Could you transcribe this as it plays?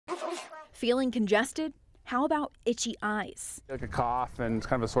Feeling congested? How about itchy eyes? Like a cough and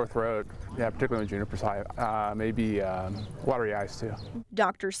kind of a sore throat. Yeah, particularly when juniper's high. Maybe watery eyes too.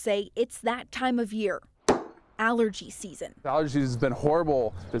 Doctors say it's that time of year. Allergy season. Allergies has been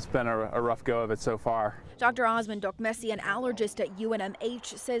horrible. It's been a rough go of it so far. Dr. Osman Dokmesi, an allergist at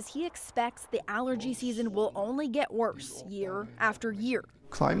UNMH, says he expects the allergy season will only get worse year after year.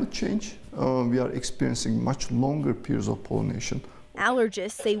 Climate change, we are experiencing much longer periods of pollination.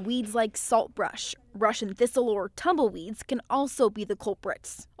 Allergists say weeds like saltbrush, Russian thistle, or tumbleweeds can also be the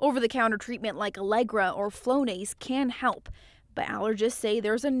culprits. Over-the-counter treatment like Allegra or Flonase can help. But allergists say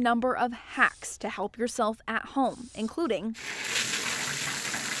there's a number of hacks to help yourself at home, including...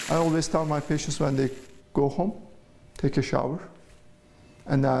 I always tell my patients when they go home, take a shower,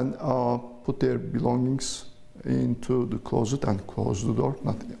 and then put their belongings into the closet and close the door,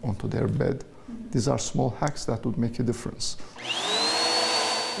 not onto their bed. These are small hacks that would make a difference.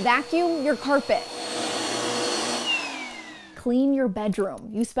 Vacuum your carpet. Clean your bedroom.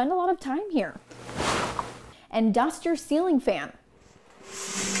 You spend a lot of time here. And dust your ceiling fan.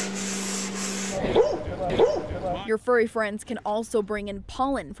 Your furry friends can also bring in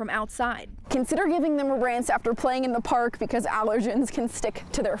pollen from outside. Consider giving them a rinse after playing in the park because allergens can stick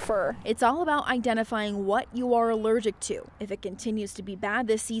to their fur. It's all about identifying what you are allergic to. If it continues to be bad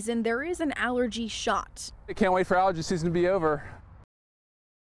this season, there is an allergy shot. I can't wait for allergy season to be over.